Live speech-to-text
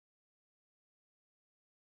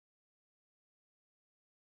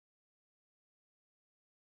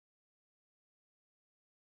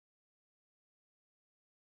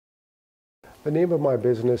The name of my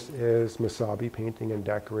business is Mesabi Painting and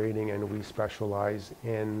Decorating, and we specialize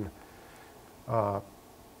in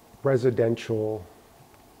residential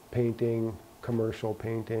painting, commercial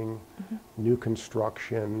painting, new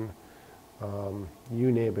construction,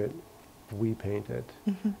 you name it, we paint it.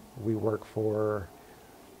 We work for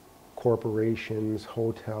corporations,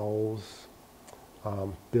 hotels,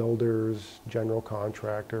 builders, general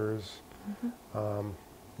contractors.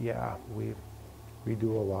 Yeah, we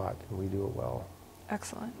do a lot, and we do it well.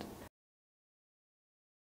 Excellent.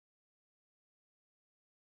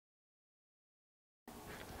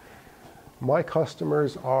 My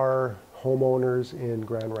customers are homeowners in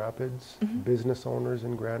Grand Rapids, business owners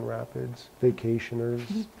in Grand Rapids,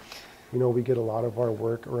 vacationers. You know, we get a lot of our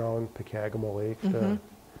work around Pekagama Lake,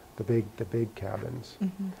 the big cabins.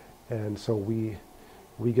 And so we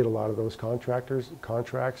get a lot of those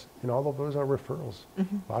contracts, and all of those are referrals.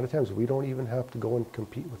 A lot of times we don't even have to go and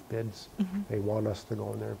compete with bids. They want us to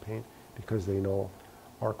go in there and paint because they know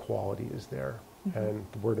our quality is there and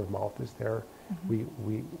the word of mouth is there.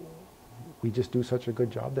 We just do such a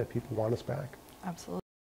good job that people want us back. Absolutely.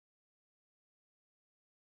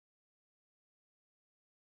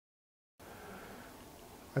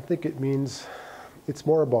 I think it means it's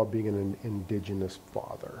more about being an indigenous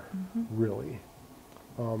father, really.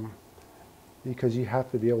 Because you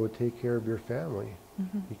have to be able to take care of your family.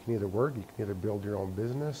 You can either work, you can either build your own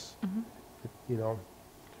business. You know,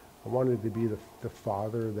 I wanted to be the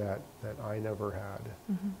father that I never had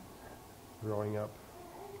growing up.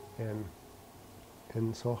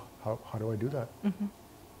 And so how do I do that?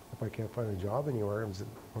 If I can't find a job anywhere,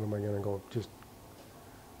 what am I going to go just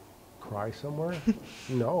cry somewhere?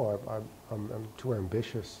 No, I'm too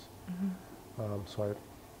ambitious. So I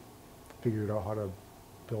figured out how to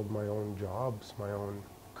build my own jobs, my own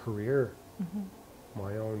career,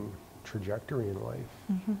 my own trajectory in life.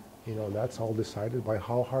 You know, that's all decided by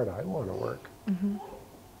how hard I want to work.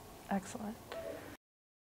 Excellent.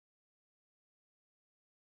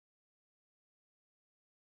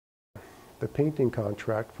 The painting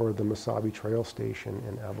contract for the Mesabi Trail Station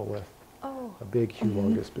in Aubid, a big,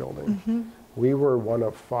 humongous building. We were one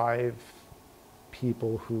of 5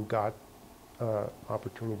 people who got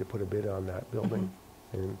opportunity to put a bid on that building.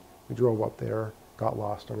 And we drove up there, got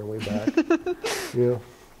lost on our way back. You know,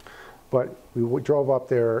 but we drove up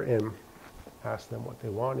there and asked them what they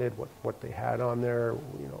wanted, what they had on there,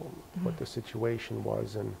 you know, what the situation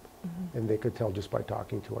was, and they could tell just by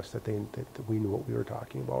talking to us that we knew what we were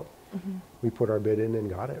talking about. We put our bid in and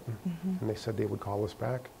got it, and they said they would call us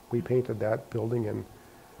back. We painted that building in,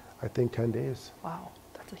 I think, 10 days. Wow,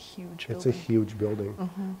 that's a huge building. It's a huge building,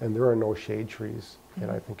 and there are no shade trees,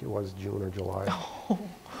 and I think it was June or July.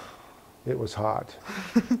 It was hot.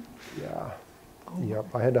 Yeah.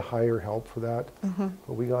 Yep, I had to hire help for that,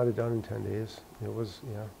 but we got it done in 10 days. It was,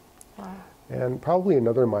 yeah. Wow. And probably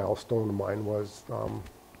another milestone of mine was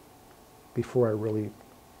before I really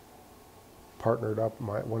partnered up,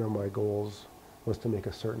 one of my goals was to make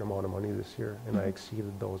a certain amount of money this year, and I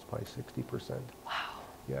exceeded those by 60%. Wow.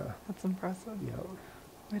 Yeah. That's impressive. Yeah.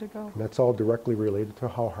 Way to go. And that's all directly related to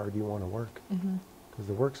how hard you want to work. Because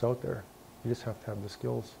the work's out there. You just have to have the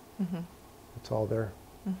skills. It's all there.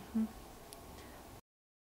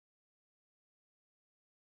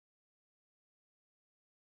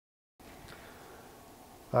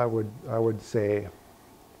 I would say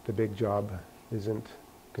the big job isn't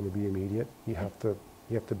going to be immediate. You have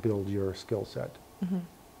to build your skill set.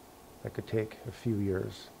 That could take a few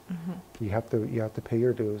years. You have to pay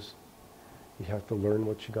your dues. You have to learn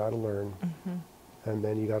what you got to learn, and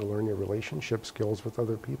then you got to learn your relationship skills with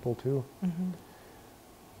other people too.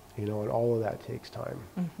 You know, and all of that takes time.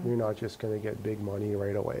 You're not just going to get big money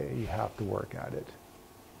right away. You have to work at it.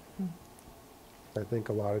 I think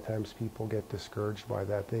a lot of times people get discouraged by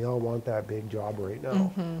that. They all want that big job right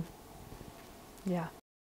now. Yeah.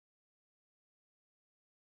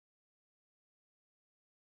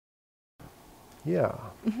 Yeah.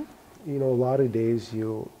 You know, a lot of days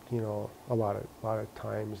you know, a lot of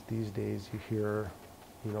times these days you hear,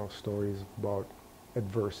 you know, stories about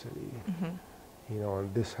adversity. You know,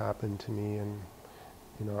 and this happened to me, and,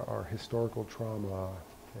 you know, our historical trauma,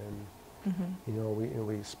 and, you know,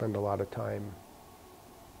 we spend a lot of time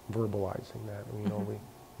verbalizing that. You know,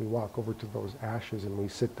 we walk over to those ashes and we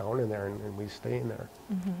sit down in there and we stay in there.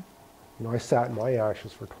 You know, I sat in my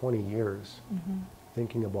ashes for 20 years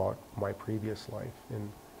thinking about my previous life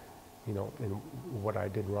and, you know, and what I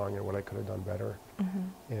did wrong and what I could have done better.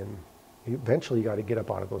 And eventually you got to get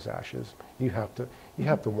up out of those ashes. You have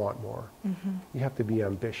to want more. You have to be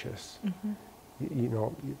ambitious. You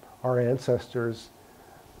know, our ancestors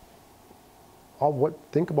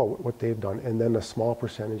think about what they've done, and then a small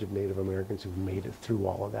percentage of Native Americans who've made it through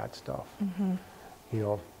all of that stuff. You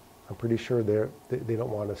know, I'm pretty sure they don't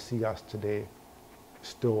want to see us today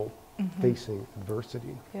still facing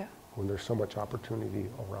adversity Yeah. when there's so much opportunity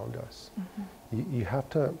around us.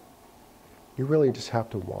 You really just have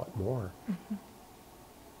to want more.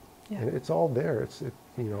 Yeah. And it's all there.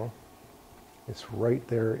 You know, it's right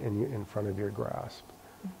there in front of your grasp.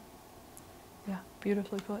 Yeah.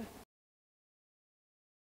 Beautifully put.